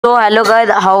So hello guys,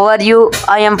 how are you?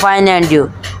 I am fine and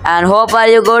you? And hope are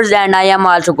you good and I am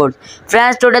also good.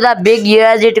 Friends, today the big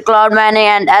USDT cloud mining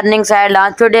and earning site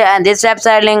launched today, and this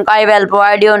website link I will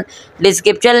provide you in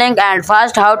description link. And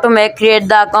first, how to create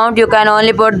the account. You can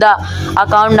only put the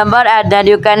account number and then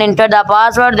you can enter the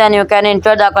password, then you can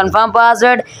enter the confirm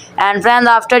password. And friends,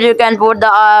 after you can put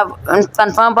the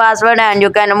confirm password and you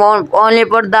can only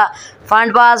put the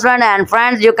fund password. And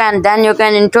friends, you can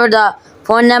enter the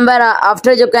phone number.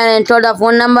 After you can enter the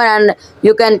phone number and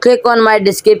you can click on my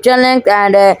description link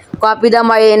and copy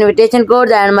my invitation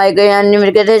code, and my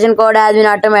invitation code has been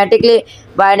automatically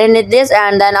binded with this.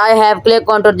 And then I have clicked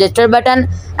on to register button,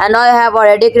 and I have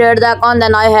already created the account.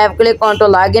 Then I have clicked on to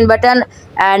login button,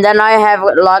 and then I have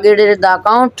logged in the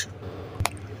account.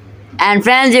 And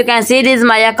friends, you can see this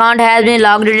my account has been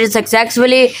logged in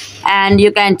successfully, and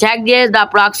you can check this the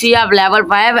proxy of level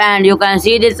 5, and you can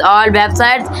see this all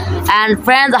websites. And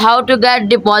friends, how to get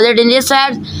deposit in this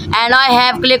site, and I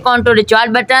have clicked on to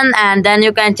recharge button, and then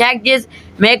you can check this,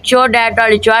 make sure that the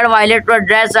recharge wallet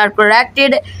address are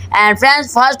corrected. And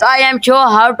friends, first I am show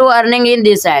how to earning in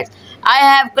this site. I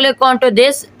have clicked on to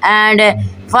this, and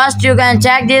first you can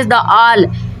check this the all.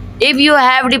 If you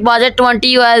have deposit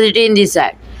 20 USDT in this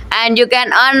site, and you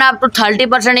can earn up to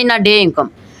 30% in a day income.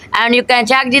 And you can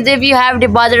check this if you have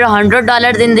deposited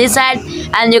 $100 in this site,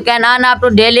 and you can earn up to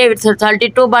daily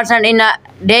 32% in a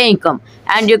day income,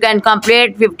 and you can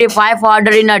complete 55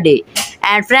 orders in a day.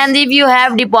 And friends, if you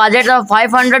have deposit of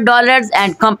 $500,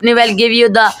 and company will give you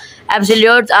the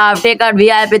absolute take out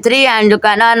VIP3, and you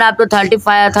can earn up to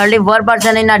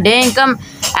 34% in a day income,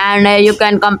 and you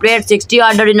can complete 60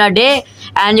 orders in a day.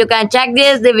 And you can check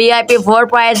this the VIP4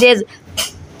 price is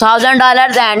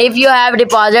 $1,000, and if you have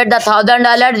deposit the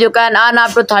 $1,000, you can earn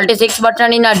up to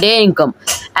 36% in a day income.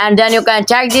 And then you can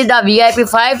check this the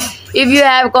VIP5 if you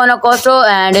have Konokoso,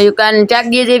 and you can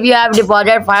check this if you have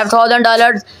deposit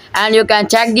 $5,000, and you can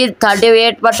check this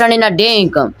 38% in a day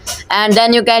income. And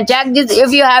then you can check this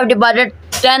if you have deposit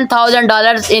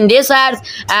 $10,000 in this ads,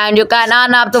 and you can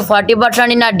earn up to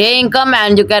 40% in a day income,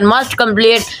 and you can must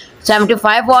complete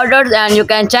 75 orders. And you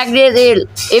can check this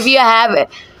if you have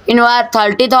invest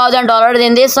 $30,000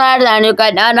 in this site, and you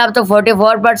can earn up to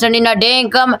 44% in a day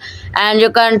income. And you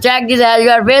can check this as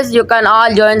your wish. You can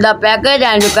all join the package,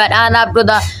 and you can earn up to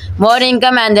the more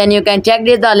income. And then you can check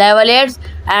this the level 8.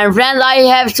 And friends, I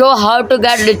have show how to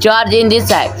get recharge in this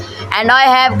site, and I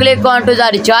have clicked on to the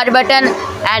recharge button,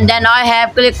 and then I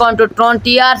have clicked on to Tron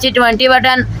TRC20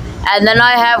 button, and then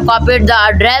I have copied the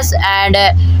address, and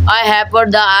I have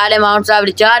put the all amounts of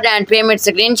recharge and payment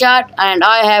screenshot, and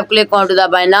I have clicked onto the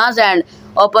Binance and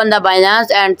open the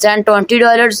Binance and send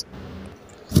 $20.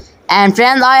 And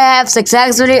friends, I have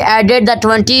successfully added the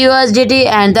 20 USDT,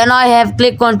 and then I have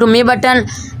clicked onto me button,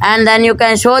 and then you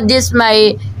can show this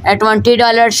my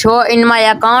 $20 show in my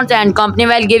account, and company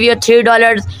will give you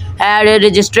 $3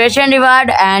 registration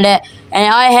reward. And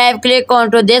I have clicked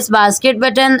onto this basket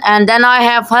button, and then I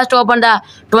have first opened the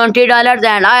 $20,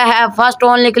 and I have first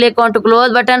only click on to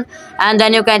close button. And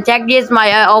then you can check this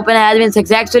my open has been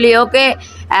successfully okay,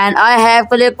 and I have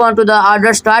clicked onto the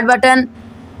order start button.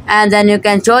 And then you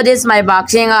can show this my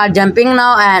boxing are jumping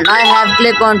now, and I have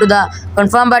clicked onto the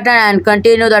confirm button and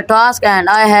continue the task, and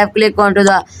I have clicked onto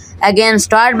the again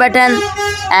start button.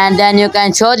 And then you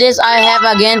can show this I have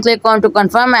again click on to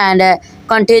confirm and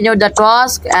continue the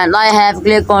task, and I have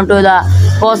clicked onto the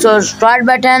post start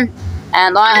button,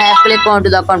 and I have clicked onto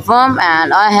the confirm,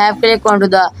 and I have clicked onto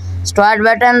the start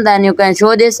button. Then you can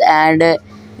show this, and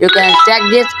you can check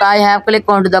this I have clicked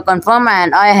onto the confirm,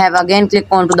 and I have again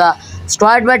clicked onto the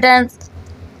start button.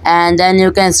 And then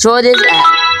you can show this, and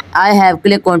I have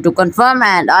clicked on to confirm,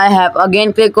 and I have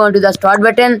again clicked on to the start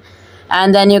button.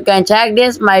 And then you can check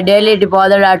this my daily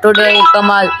deposit today income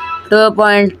is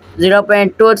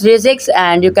 0.236,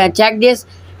 and you can check this,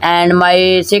 and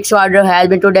my 6 order has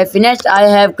been today finished. I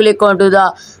have clicked on to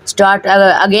the start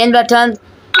again button,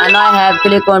 and I have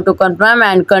clicked on to confirm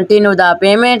and continue the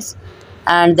payments.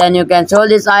 And then you can show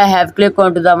this I have clicked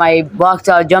on to the my box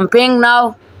are jumping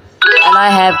now, and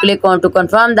I have clicked on to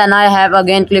confirm. Then I have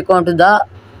again clicked on to the,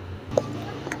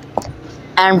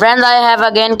 and friends, I have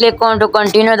again clicked on to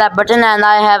continue that button, and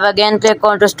I have again clicked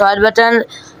on to start button.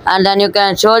 And then you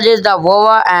can show this the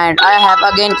over, and I have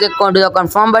again clicked on to the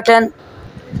confirm button.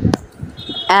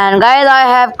 And guys, I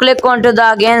have clicked on to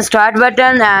the again start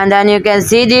button, and then you can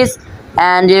see this,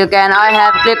 and you can I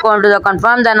have clicked on to the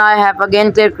confirm. Then I have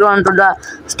again clicked on to the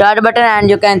start button, and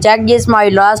you can check this my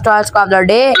last task of the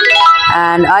day,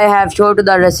 and I have showed to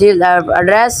the received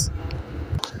address.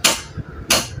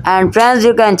 And friends,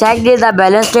 you can check this the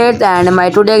balance state, and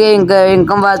my today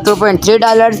income was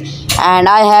 $2.3, and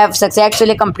I have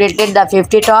successfully completed the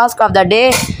 50 tasks of the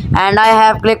day. And I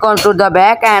have clicked onto the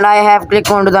back, and I have clicked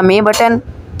onto the me button,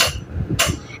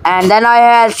 and then I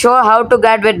have show how to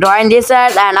get withdraw in this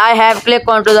ad, and I have clicked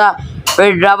onto the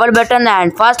withdrawal button.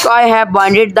 And first I have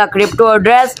binded the crypto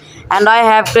address, and I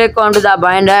have clicked onto the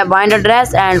bind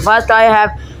address, and first I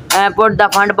have put the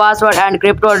fund password and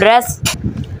crypto address.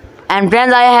 And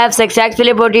friends, I have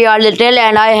successfully put all detail,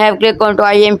 and I have clicked onto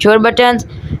I am sure buttons,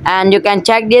 and you can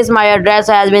check this. My address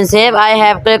has been saved. I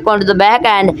have clicked onto the back,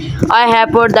 and I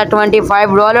have put the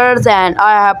 $25, and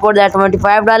I have put the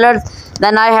 $25.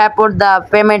 Then I have put the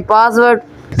payment password.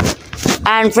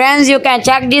 And friends, you can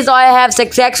check this. I have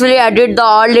successfully added the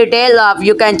all detail of.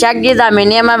 You can check this. The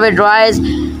minimum withdrawal is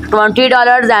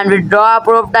 $20, and withdraw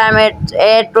approved time at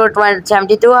 8 to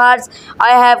 72 hours.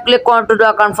 I have clicked onto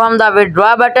the confirm the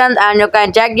withdraw button, and you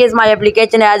can check this. My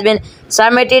application has been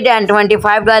submitted, and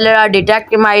 $25 are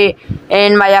deducted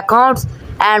in my accounts.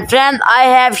 And friends, I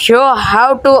have show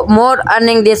how to more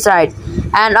earning this site,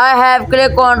 and I have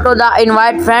clicked onto the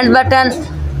invite friends button.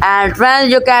 And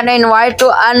friends, you can invite to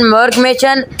earn more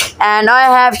commission, and I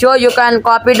have show you can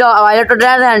copy the wallet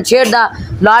address and share the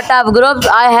lot of groups.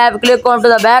 I have clicked onto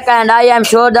the back, and I am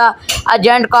show the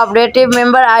agent cooperative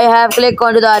member. I have clicked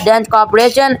onto the agent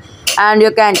corporation, and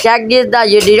you can check this the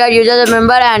direct user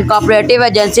member and cooperative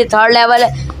agency third level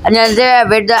agency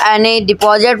with the any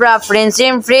deposit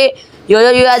principal free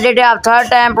USDT of third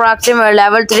time proximate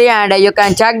level 3, and you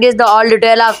can check this the all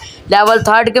detail of level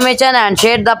 3rd commission, and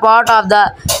share the part of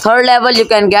the 3rd level. You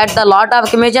can get the lot of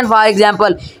commission. For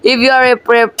example, if you are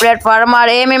a platform or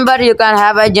a member, you can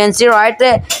have agency right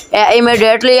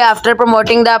immediately after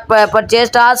promoting the purchase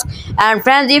task. And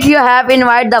friends, if you have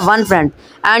invite the one friend,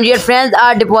 and your friends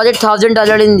are deposit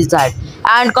 $1,000 in this site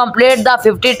and complete the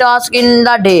 50 tasks in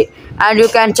the day, and you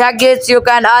can check this, you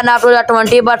can earn up to the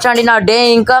 20% in a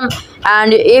day income.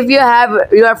 And if you have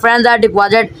your friends that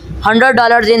deposit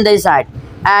 $100 in this site,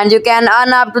 and you can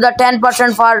earn up to the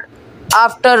 10% for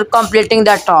after completing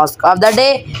the task of the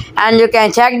day. And you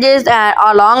can check this, and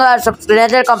along a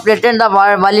subscriber completing the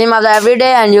volume of the every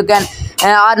day, and you can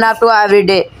earn up to every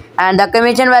day. And the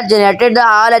commission was generated the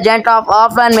all agent of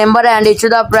offline member and issue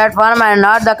the platform, and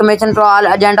not the commission to all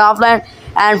agent offline.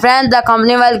 And friends, the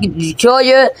company will show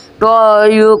you to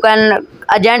you can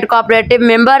agent cooperative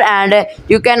member, and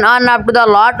you can earn up to the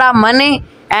lot of money.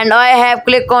 And I have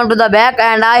clicked onto the back,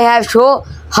 and I have show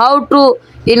how to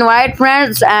invite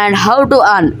friends and how to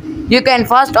earn. You can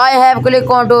first I have clicked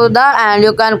onto the, and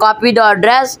you can copy the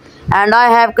address, and I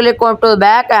have clicked onto the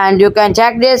back, and you can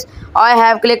check this. I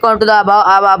have clicked onto the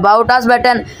about us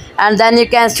button, and then you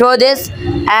can show this.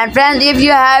 And friends, if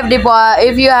you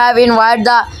have invite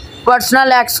the personal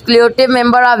exclusive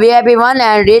member of VIP1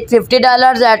 and reach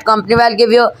 $50, that company will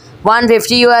give you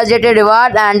 150 USDT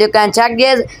reward. And you can check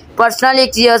this personal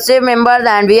exclusive members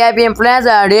and VIP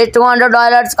influencer reach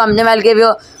 $200, company will give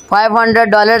you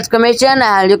 $500 commission.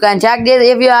 And you can check this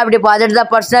if you have deposited the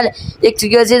personal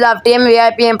exclusive of team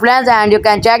VIP influence. And you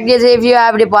can check this if you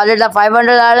have deposited the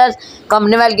 $500,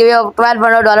 company will give you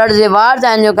 $1,200 rewards.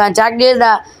 And you can check this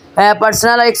the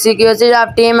personal exclusive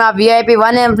of team of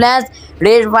VIP1 influence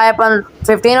reach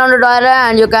 $1,500,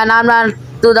 and you can earn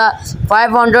to the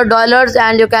 $500.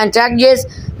 And you can check this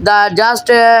the just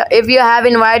if you have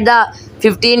invite the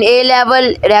 15A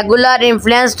level regular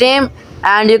influence team,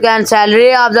 and you can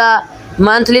salary of the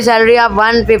monthly salary of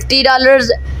 $150.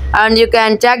 And you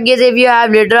can check this if you have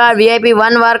leader or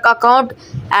VIP1 work account.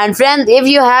 And friends, if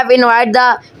you have invite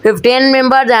the 15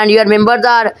 members, and your members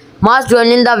are must join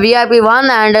in the VIP1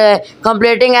 and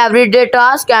completing everyday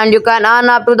task, and you can earn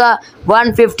up to the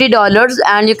 $150.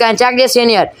 And you can check this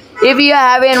senior if you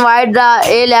have invite the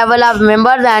A level of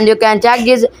members, and you can check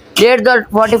this rate the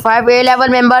 45 A level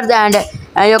members, and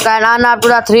you can earn up to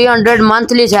the 300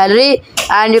 monthly salary.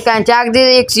 And you can check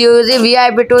this exclusive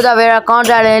VIP to the where account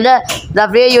and the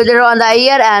free user on the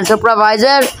year. And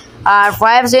supervisor are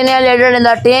 5 senior leaders in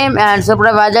the team, and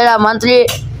supervisor a monthly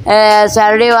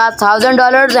salary was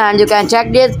 $1,000. And you can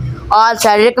check this all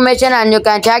salary commission, and you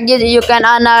can check this you can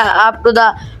earn up to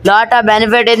the lot of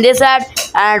benefit in this ad.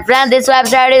 And friends, this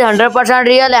website is 100%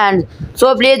 real, and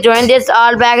so please join this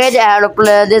all package and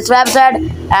this website.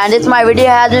 And if my video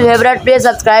has been favorite, please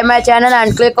subscribe my channel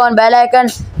and click on bell icon.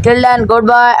 Till then,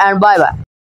 goodbye and bye bye.